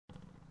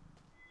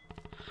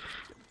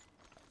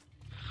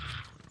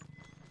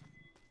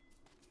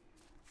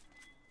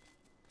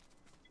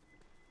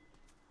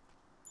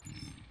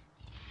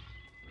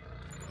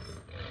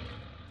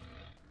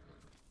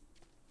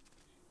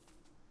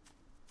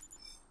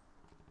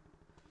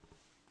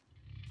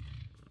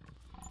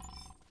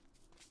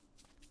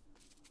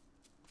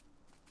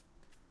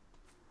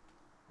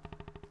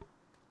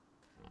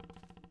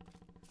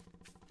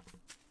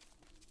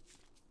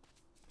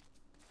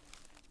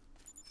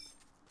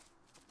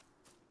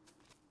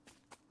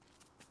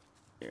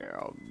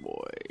Yeah, boy.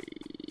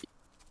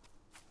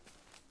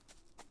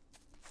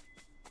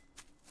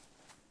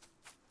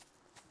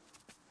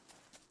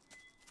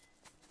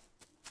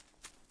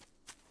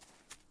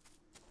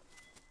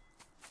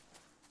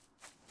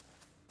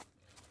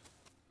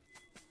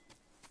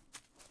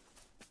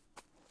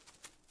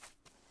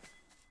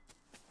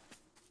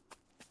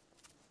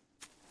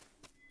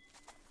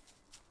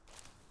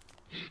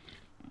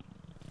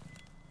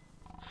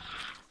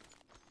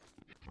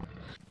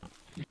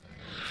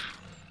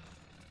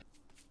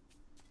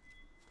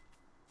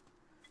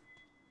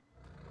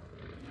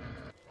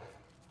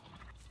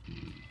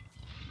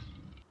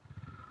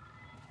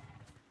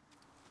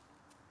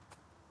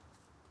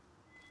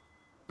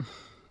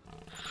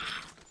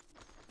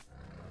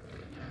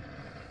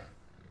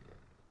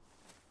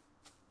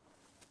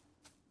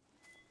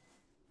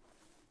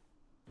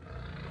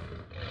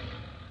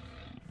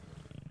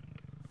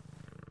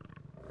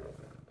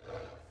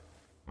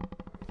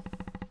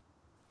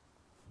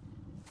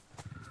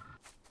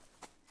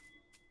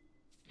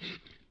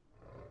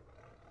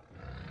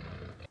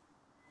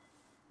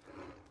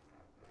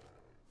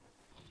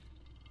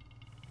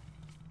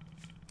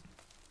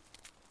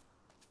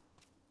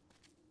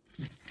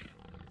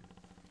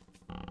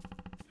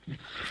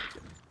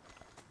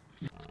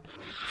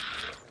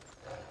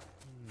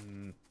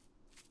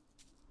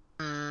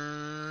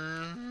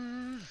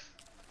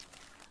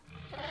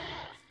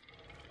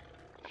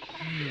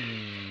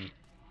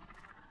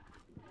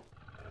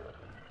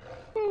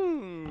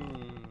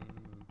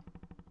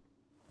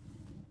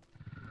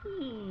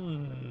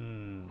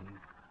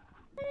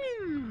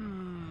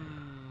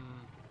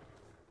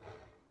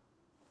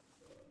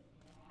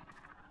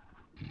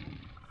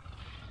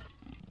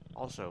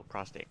 Also,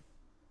 prostate.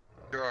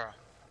 Sure.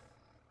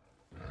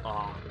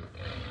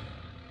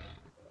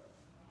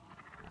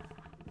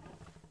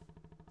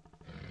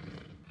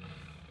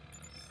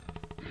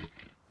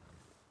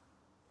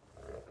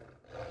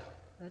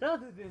 But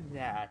other than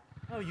that,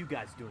 how are you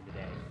guys doing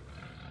today?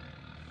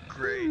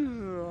 Great.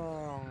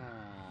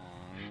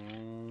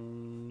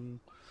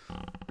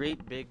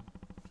 Great big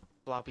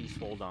floppy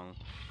swoldung.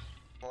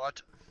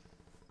 What?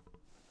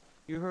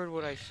 You heard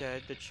what I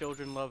said. The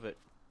children love it.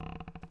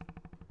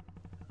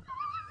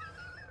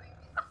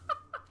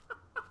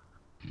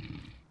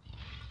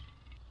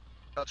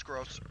 That's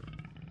gross.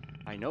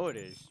 I know it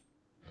is.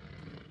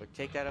 But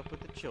take that up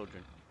with the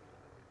children.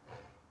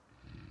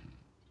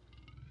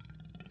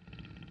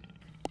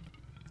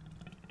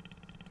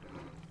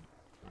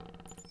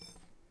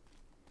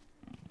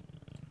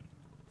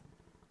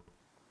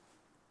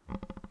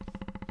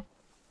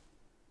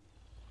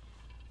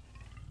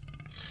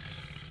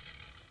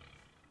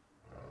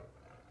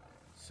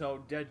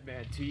 So, Dead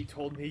Man T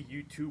told me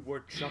you two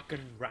were chucking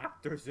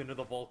raptors into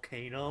the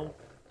volcano?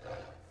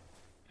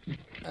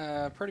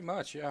 Pretty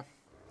much, yeah.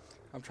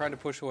 I'm trying to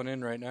push one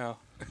in right now.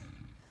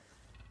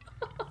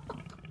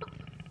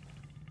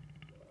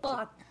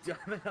 God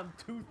damn it, I'm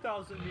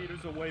 2,000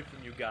 meters away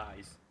from you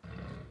guys.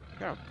 You're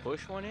gonna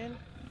push one in?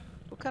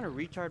 What kind of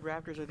retard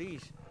raptors are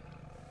these?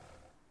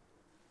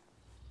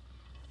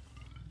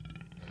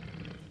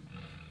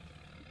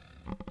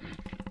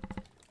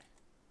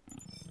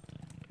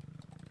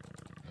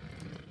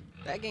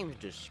 That game is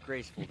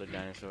disgraceful to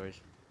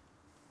dinosaurs.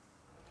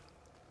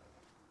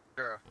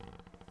 Sure.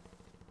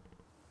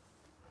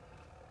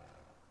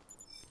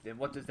 Then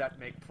what does that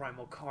make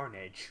Primal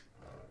Carnage?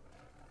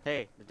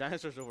 Hey, the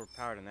dinosaurs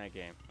overpowered in that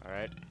game,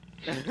 alright?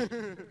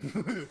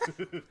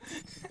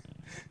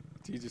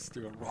 You just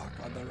threw a rock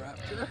on the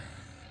raptor.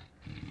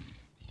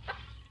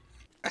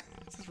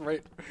 Just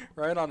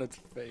right on its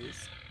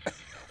face.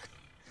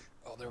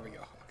 Oh, there we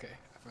go. Okay,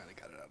 I finally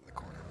got it out of the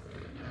corner.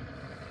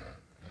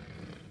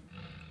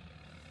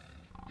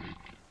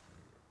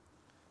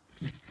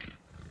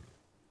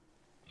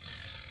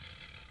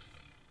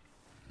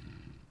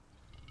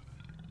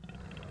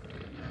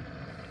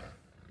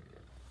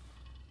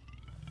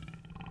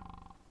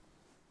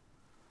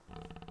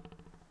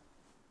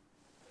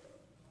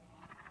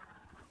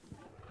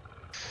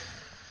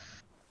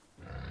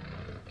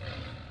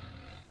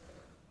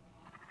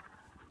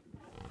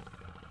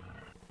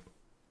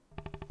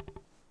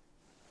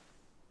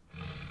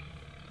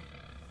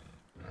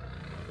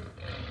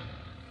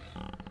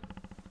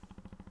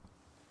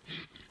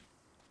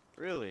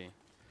 Really?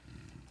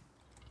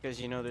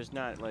 Because, you know, there's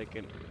not like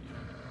an...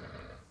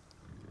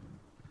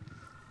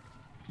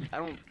 I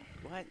don't...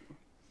 What?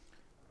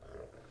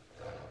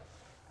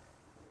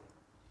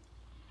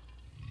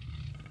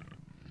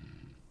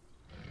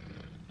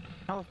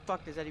 How the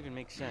fuck does that even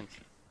make sense?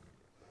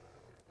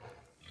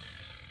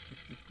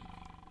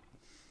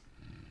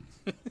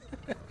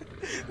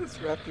 This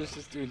raptor's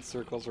just doing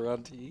circles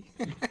around T.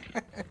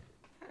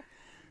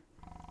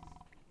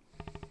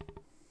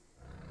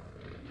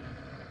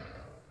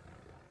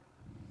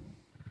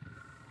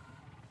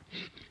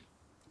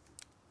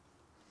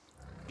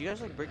 Do you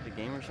guys like break the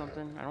game or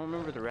something? I don't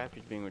remember the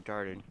raptors being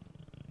retarded.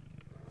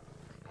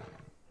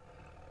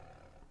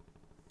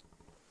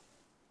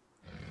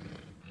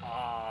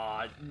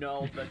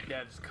 No, the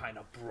devs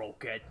kinda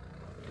broke it.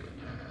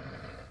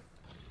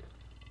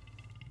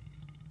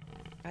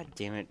 God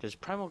damn it. Does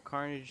Primal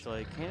Carnage,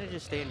 like, can't it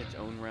just stay in its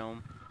own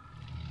realm?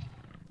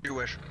 You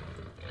wish.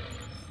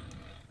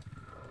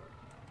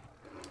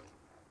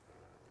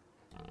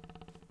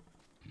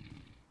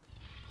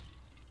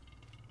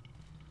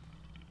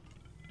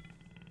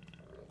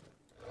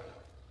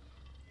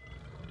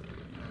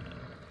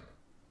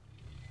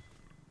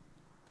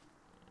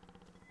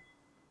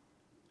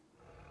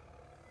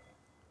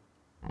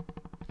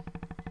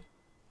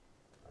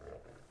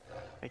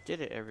 I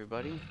did it,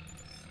 everybody.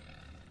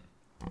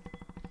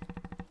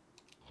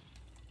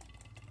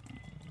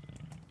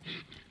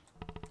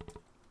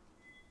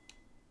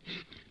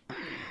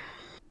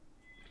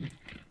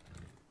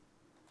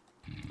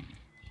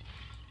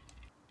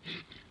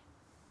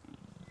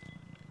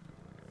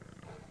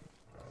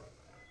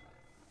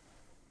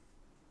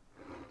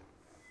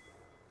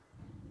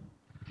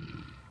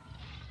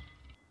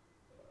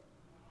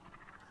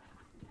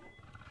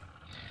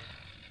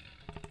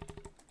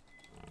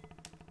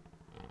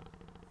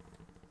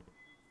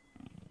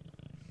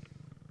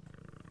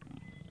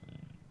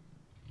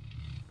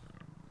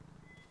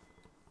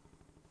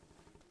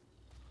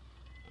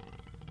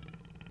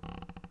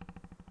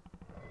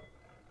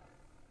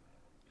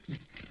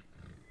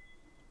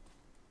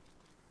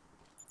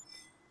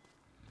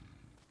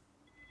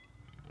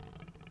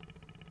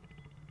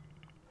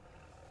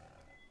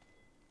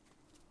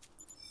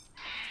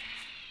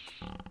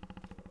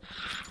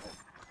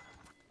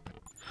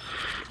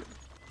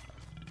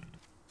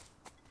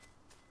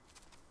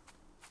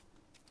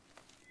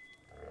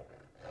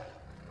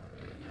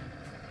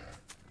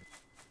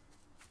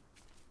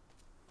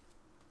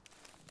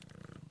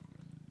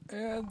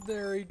 And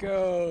there he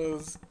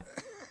goes.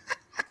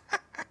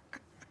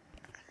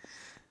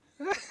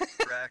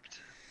 Wrecked.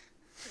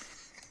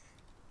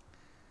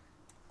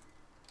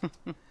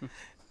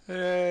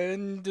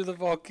 Into the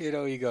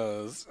volcano he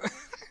goes.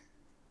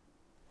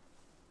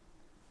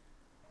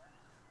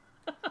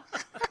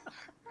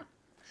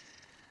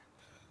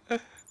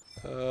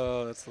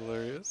 Oh, that's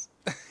hilarious.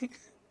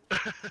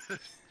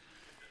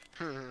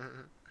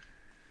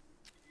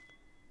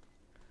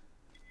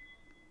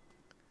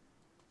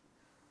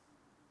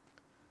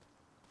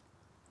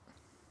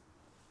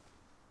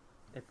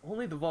 If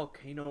only the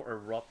volcano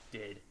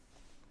erupted.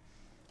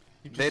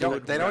 They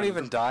don't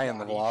even die in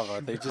the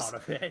lava. They just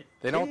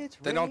they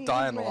don't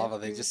die in the lava.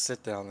 They just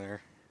sit down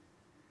there.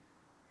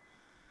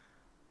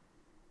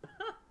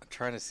 I'm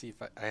trying to see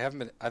if I haven't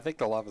been. I think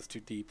the lava's too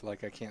deep.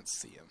 Like I can't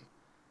see him.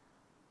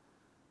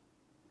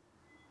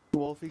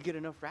 Well, if you get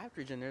enough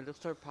raptors in there, they'll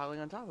start piling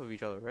on top of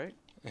each other, right?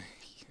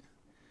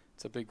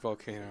 It's a big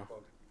volcano.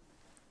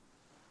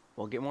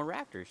 We'll get more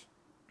raptors.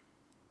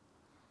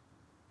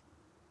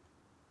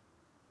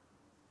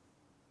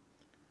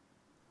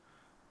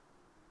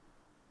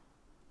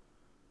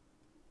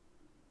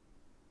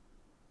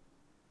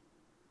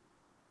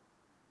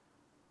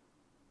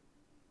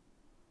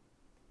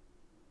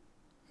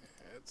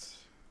 It's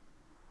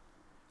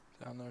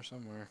down there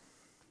somewhere.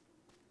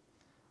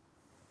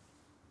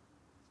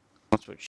 That's what